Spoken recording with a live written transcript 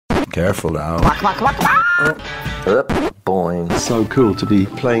Careful now. Boing. So cool to be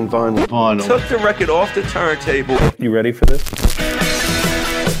playing vinyl. Took the record off the turntable. You ready for this?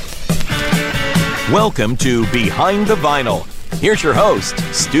 Welcome to Behind the Vinyl. Here's your host,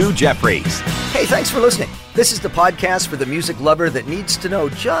 Stu Jeffries. Hey, thanks for listening. This is the podcast for the music lover that needs to know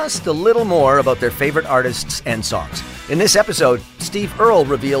just a little more about their favorite artists and songs. In this episode, Steve Earle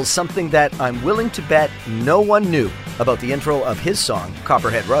reveals something that I'm willing to bet no one knew about the intro of his song,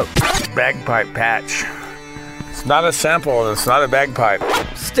 Copperhead Road. Bagpipe patch. It's not a sample, it's not a bagpipe.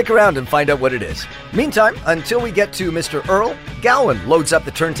 Stick around and find out what it is. Meantime, until we get to Mr. Earle, Galwin loads up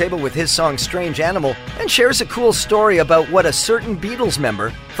the turntable with his song Strange Animal and shares a cool story about what a certain Beatles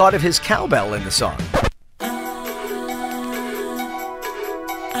member thought of his cowbell in the song.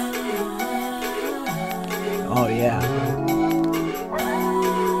 Oh, yeah.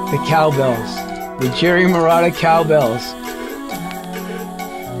 The cowbells. The Jerry Marotta cowbells.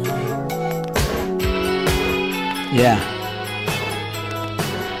 Yeah.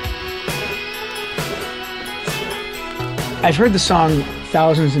 I've heard the song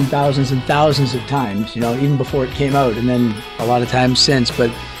thousands and thousands and thousands of times, you know, even before it came out, and then a lot of times since.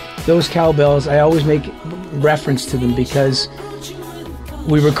 But those cowbells, I always make reference to them because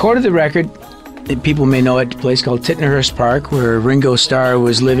we recorded the record. People may know it, a place called Tittenhurst Park, where Ringo Starr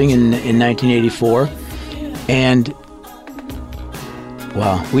was living in 1984. And,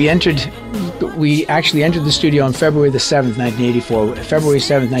 well, we actually entered the studio on February the 7th, 1984. February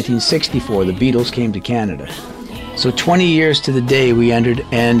 7th, 1964, the Beatles came to Canada. So 20 years to the day we entered,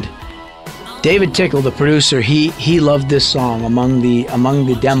 and David Tickle, the producer, he loved this song among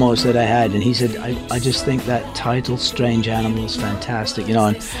the demos that I had, and he said, I just think that title, Strange Animal, is fantastic, you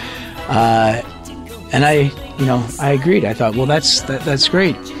know, and I agreed. I thought, well, that's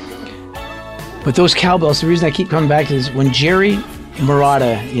great. But those cowbells, the reason I keep coming back to is when Jerry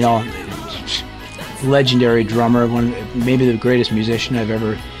Marotta, you know, legendary drummer, maybe the greatest musician I've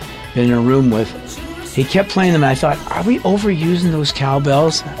ever been in a room with, he kept playing them, and I thought, are we overusing those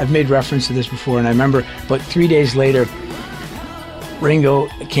cowbells? I've made reference to this before, and I remember, but 3 days later, Ringo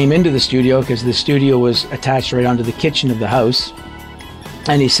came into the studio, because the studio was attached right onto the kitchen of the house,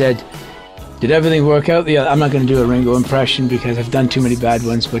 and he said, did everything work out? Yeah, I'm not going to do a Ringo impression because I've done too many bad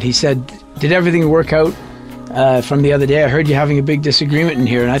ones, but he said, did everything work out from the other day? I heard you having a big disagreement in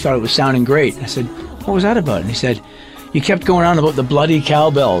here, and I thought it was sounding great. I said, what was that about? And he said, you kept going on about the bloody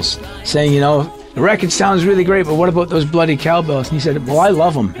cowbells, saying, you know, the record sounds really great, but what about those bloody cowbells? And he said, well, I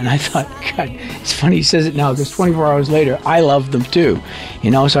love them. And I thought, God, it's funny he says it now, because 24 hours later, I love them too.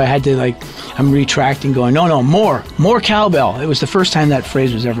 You know, so I had to, I'm retracting, going, no, more cowbell. It was the first time that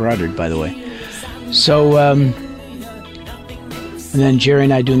phrase was ever uttered, by the way. So, and then Jerry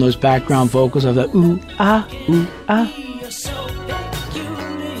and I doing those background vocals of the ooh, ah, ooh, ah.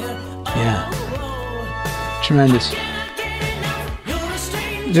 Yeah. Tremendous.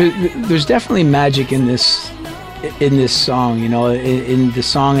 There's definitely magic in this song, you know, in the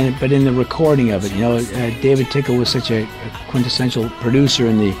song, but in the recording of it. You know, David Tickle was such a quintessential producer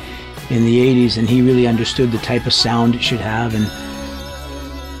in the 80s, and he really understood the type of sound it should have. And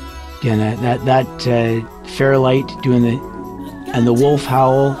again, that Fairlight doing and the Wolf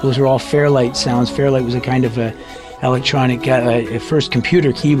Howl, those are all Fairlight sounds. Fairlight was a kind of a electronic, first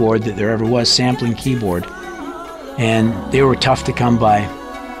computer keyboard that there ever was, sampling keyboard, and they were tough to come by.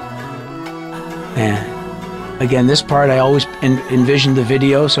 And again, this part I always envisioned the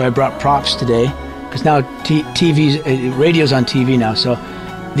video, so I brought props today, because now radio's on TV now, so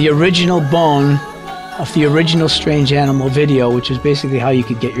the original bone of the original Strange Animal video, which is basically how you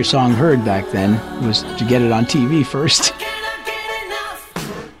could get your song heard back then, was to get it on TV first.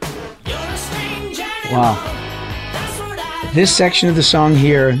 Wow. This section of the song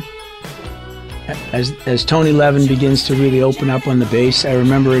here, as Tony Levin begins to really open up on the bass, I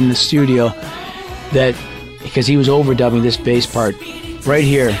remember in the studio that, because he was overdubbing this bass part right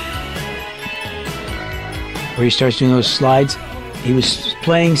here, where he starts doing those slides, he was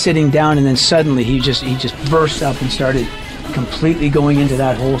playing sitting down, and then suddenly he just burst up and started completely going into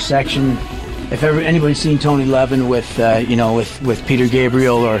that whole section. If anybody's seen Tony Levin with Peter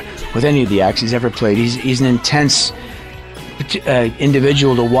Gabriel or with any of the acts he's ever played, he's an intense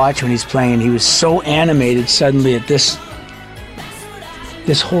individual to watch when he's playing. And he was so animated suddenly at this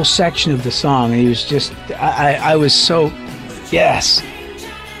whole section of the song, and he was just, I was so, yes,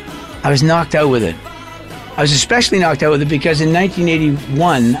 I was knocked out with it. I was especially knocked out with it because in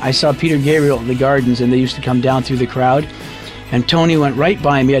 1981 I saw Peter Gabriel at the Gardens, and they used to come down through the crowd, and Tony went right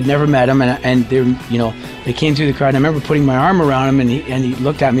by me. I'd never met him, and they came through the crowd, and I remember putting my arm around him, and he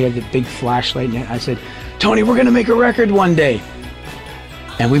looked at me with the big flashlight, and I said, Tony, we're going to make a record one day.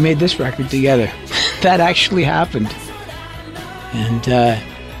 and we made this record together. That actually happened. And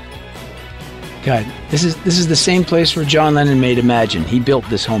God, this is the same place where John Lennon made Imagine. He built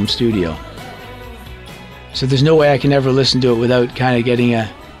this home studio. So there's no way I can ever listen to it without kind of getting a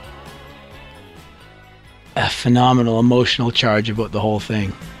phenomenal emotional charge about the whole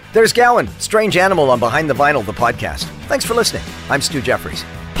thing. There's Gowan, Strange Animal on Behind the Vinyl, the podcast. Thanks for listening. I'm Stu Jeffries.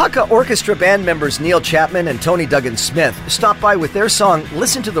 Pukka Orchestra band members Neil Chapman and Tony Duggan-Smith stopped by with their song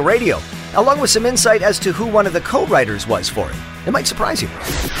Listen to the Radio, along with some insight as to who one of the co-writers was for it. It might surprise you.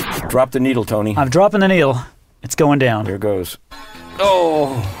 Drop the needle, Tony. I'm dropping the needle. It's going down. Here goes.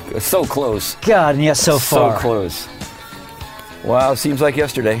 Oh, so close. God, and yet so far. So close. Wow, seems like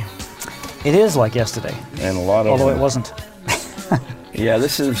yesterday. It is like yesterday. And a lot of... Although it wasn't. Yeah,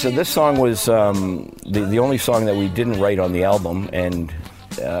 this song was the only song that we didn't write on the album, and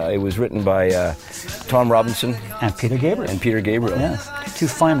it was written by Tom Robinson and Peter Gabriel. Yes, two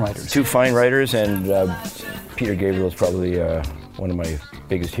fine writers. And Peter Gabriel is probably one of my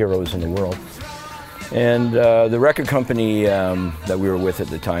biggest heroes in the world. And the record company that we were with at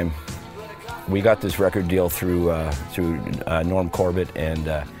the time, we got this record deal through Norm Corbett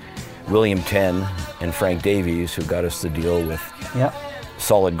and William Tenn and Frank Davies, who got us the deal with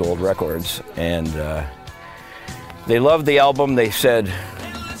Solid Gold Records. And they loved the album. They said,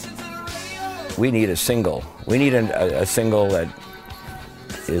 we need a single. We need a single that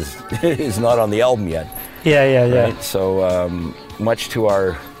is not on the album yet. Yeah. Right? So much to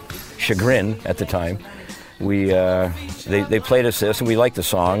our chagrin at the time, they played us this, and we liked the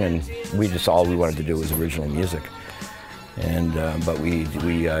song, and all we wanted to do was original music. And but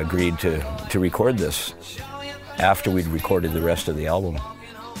we agreed to record this after we'd recorded the rest of the album.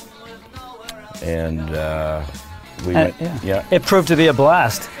 And we went, It proved to be a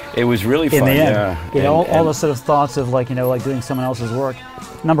blast. It was really fun. In the end, yeah. All the sort of thoughts of like doing someone else's work.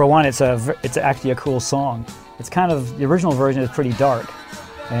 Number one, it's actually a cool song. It's kind of, the original version is pretty dark,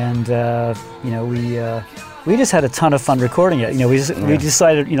 and we just had a ton of fun recording it. We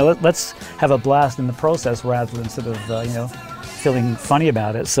decided, let's have a blast in the process rather than sort of feeling funny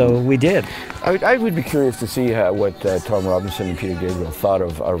about it. So we did. I would be curious to see what Tom Robinson and Peter Gabriel thought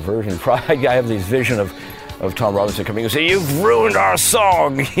of our version. I have this vision of Tom Robinson coming and saying, "You've ruined our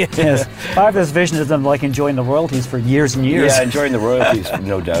song." Yes, I have this vision of them enjoying the royalties for years and years. Yeah, enjoying the royalties,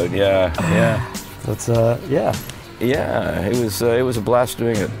 no doubt. Yeah. But yeah, it was a blast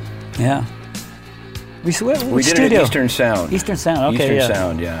doing it. Yeah. We did it at Eastern Sound. Eastern Sound, okay, Eastern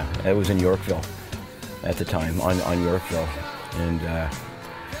Sound, yeah. It was in Yorkville at the time, on Yorkville. And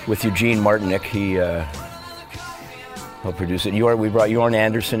with Eugene Martinick, he helped produce it. We brought Jorn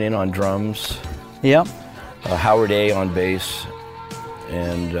Anderson in on drums. Yep. Howard A. on bass.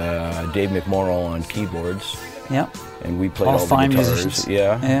 And Dave McMorrow on keyboards. Yep. And we played all the fine guitars. Musicians.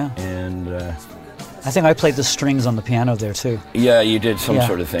 Yeah. And I think I played the strings on the piano there too. Yeah, you did some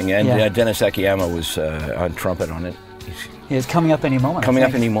sort of thing. And Dennis Akiyama was on trumpet on it. He's coming up any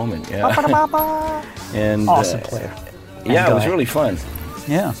moment. Yeah. And awesome player. Yeah, it was really fun.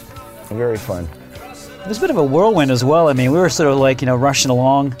 Yeah. Very fun. It was a bit of a whirlwind as well. I mean, we were sort of rushing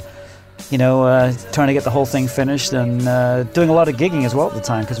along, trying to get the whole thing finished, and doing a lot of gigging as well at the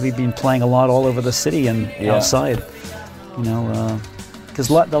time, because we'd been playing a lot all over the city and outside. Because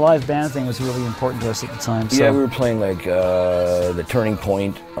the live band thing was really important to us at the time. So. Yeah, we were playing the Turning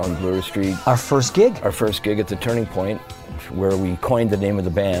Point on Bloor Street. Our first gig at the Turning Point, where we coined the name of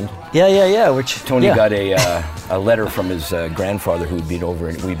the band. Yeah. Tony got a letter from his grandfather who'd been over,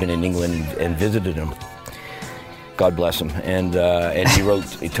 and we'd been in England and visited him. God bless him. And he wrote.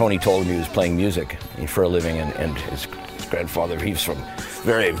 Tony told him he was playing music for a living, and his grandfather, he's from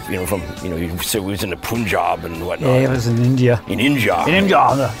he was in the Punjab and whatnot. Yeah, he was in India. In India,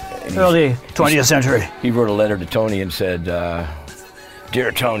 the early 20th century. He wrote a letter to Tony and said,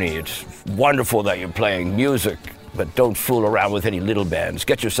 "Dear Tony, it's wonderful that you're playing music, but don't fool around with any little bands.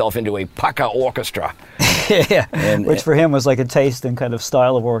 Get yourself into a Pukka orchestra." Yeah, which for him was like a taste and kind of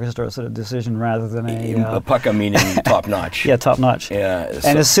style of orchestra sort of decision rather than a Pukka meaning top notch. Yeah, top notch. Yeah.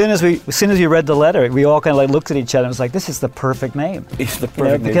 And as soon as we read the letter, we all kind of looked at each other and was like, "This is the perfect name." It's the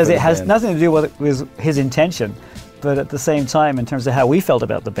perfect name because it has band. nothing to do with his intention, but at the same time, in terms of how we felt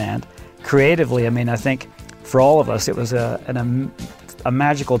about the band, creatively, I mean, I think for all of us, it was a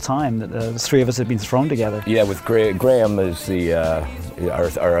magical time that the three of us had been thrown together. Yeah, with Graham as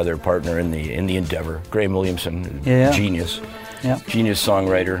our other partner in the endeavor. Graham Williamson, genius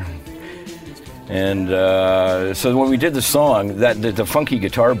songwriter. And so when we did the song, the funky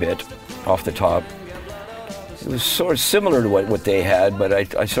guitar bit off the top, it was sort of similar to what they had, but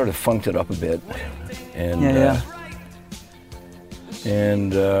I sort of funked it up a bit. And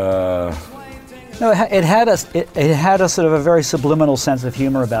And No, it had a sort of a very subliminal sense of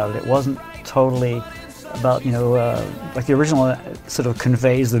humor about it. It wasn't totally about, like the original sort of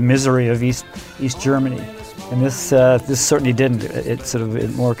conveys the misery of East Germany. And this certainly didn't.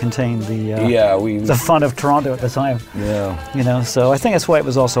 It more contained the fun of Toronto at the time. Yeah. So I think that's why it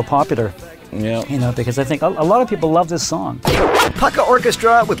was also popular. Yeah. Because I think a lot of people love this song. Pukka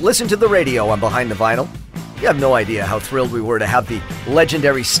Orchestra with Listen to the Radio on Behind the Vinyl. You have no idea how thrilled we were to have the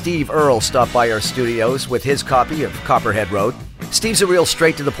legendary Steve Earle stop by our studios with his copy of Copperhead Road. Steve's a real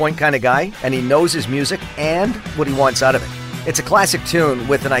straight-to-the-point kind of guy, and he knows his music and what he wants out of it. It's a classic tune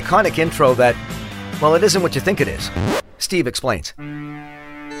with an iconic intro that, well, it isn't what you think it is. Steve explains.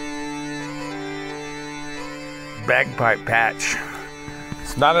 Bagpipe patch.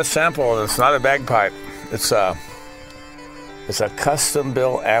 It's not a sample, and it's not a bagpipe. It's a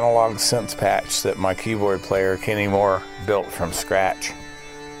custom-built analog synth patch that my keyboard player, Kenny Moore, built from scratch.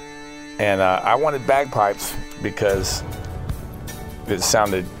 And I wanted bagpipes because it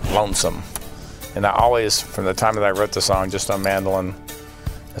sounded lonesome. And I always, from the time that I wrote the song just on mandolin,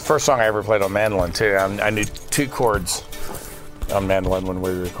 the first song I ever played on mandolin, too, I knew 2 chords on mandolin when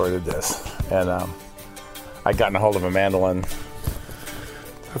we recorded this. And I'd gotten a hold of a mandolin.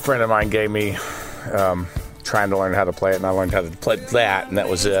 A friend of mine gave me... trying to learn how to play it, and I learned how to play that, and that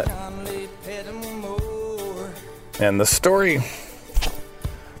was it. And the story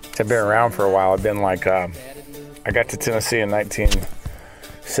had been around for a while. I've been like, I got to Tennessee in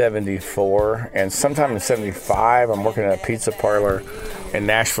 1974, and sometime in 75, I'm working at a pizza parlor in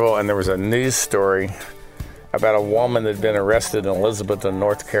Nashville, and there was a news story about a woman that had been arrested in Elizabethton,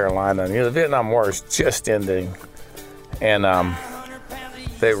 North Carolina. And the Vietnam War is just ending, and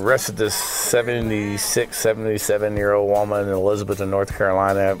they arrested this 76, 77-year-old woman in Elizabethton, North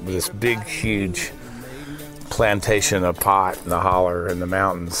Carolina, with this big, huge plantation of pot in the holler in the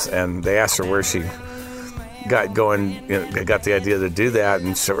mountains. And they asked her where she got the idea to do that.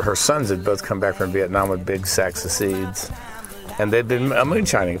 And so her sons had both come back from Vietnam with big sacks of seeds. And they'd been a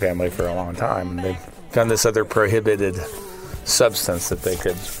moonshining family for a long time. And they'd done this other prohibited substance that they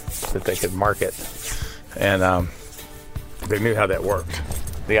could market. And they knew how that worked.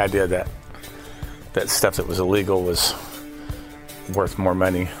 The idea that stuff that was illegal was worth more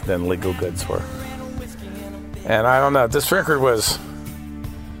money than legal goods were. And I don't know, this record was,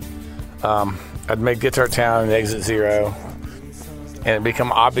 I'd made Guitar Town and Exit Zero, and it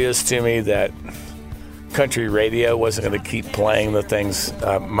became obvious to me that country radio wasn't going to keep playing the things.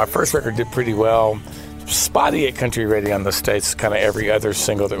 My first record did pretty well. Spotty at country radio in the States, kind of every other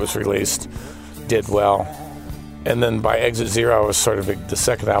single that was released did well. And then by Exit Zero, the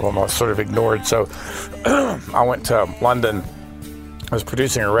second album, I was sort of ignored. So I went to London. I was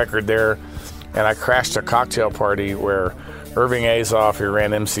producing a record there, and I crashed a cocktail party where Irving Azoff, who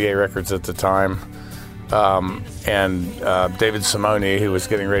ran MCA Records at the time, and David Simone, who was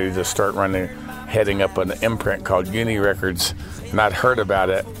getting ready to start heading up an imprint called Uni Records, and I'd heard about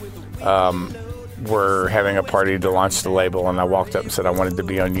it, were having a party to launch the label. And I walked up and said I wanted to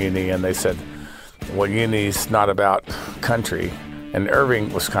be on Uni, and they said, well, Uni's not about country. And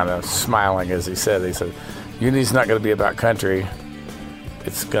Irving was kind of smiling as he said, Uni's not going to be about country.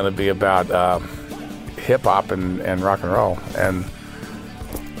 It's going to be about hip-hop and rock and roll. And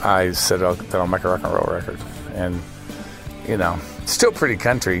I said, then I'll make a rock and roll record. And, it's still pretty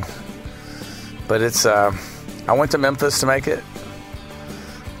country. But it's, I went to Memphis to make it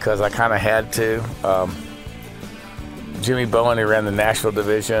because I kind of had to. Jimmy Bowen, who ran the Nashville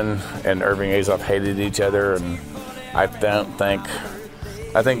division, and Irving Azoff hated each other, and I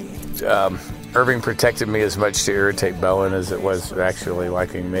think Irving protected me as much to irritate Bowen as it was actually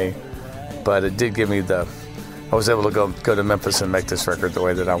liking me. But it did give me I was able to go to Memphis and make this record the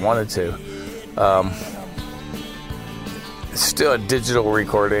way that I wanted to. It's still a digital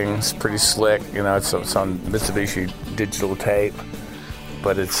recording. It's pretty slick. It's on Mitsubishi digital tape,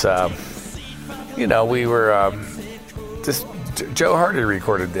 but it's we were. Joe Hardy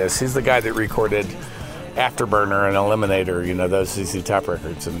recorded this. He's the guy that recorded Afterburner and Eliminator, those ZZ Top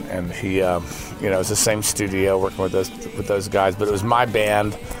records, and he, it was the same studio working with those guys. But it was my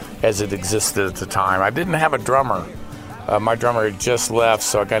band as it existed at the time. I didn't have a drummer. My drummer had just left,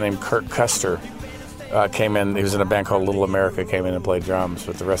 so a guy named Kurt Custer came in. He was in a band called Little America. Came in and played drums,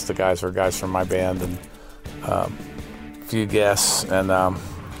 but the rest of the guys were guys from my band and a few guests. And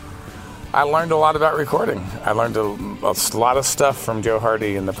I learned a lot about recording. I learned a lot of stuff from Joe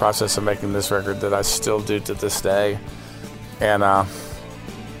Hardy in the process of making this record that I still do to this day. And I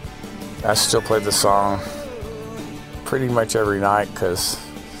still play the song pretty much every night because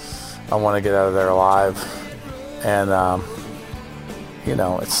I want to get out of there alive. And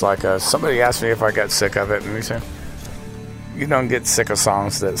it's like somebody asked me if I got sick of it, and he said, you don't get sick of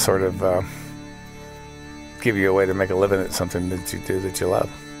songs that sort of give you a way to make a living at something that you do that you love.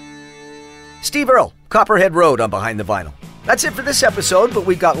 Steve Earle, Copperhead Road on Behind the Vinyl. That's it for this episode, but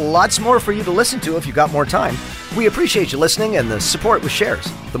we've got lots more for you to listen to if you've got more time. We appreciate you listening and the support with shares.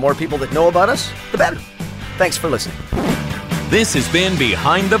 The more people that know about us, the better. Thanks for listening. This has been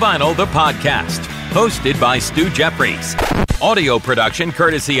Behind the Vinyl, the podcast, hosted by Stu Jeffries. Audio production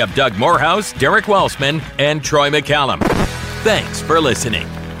courtesy of Doug Morehouse, Derek Welsman, and Troy McCallum. Thanks for listening.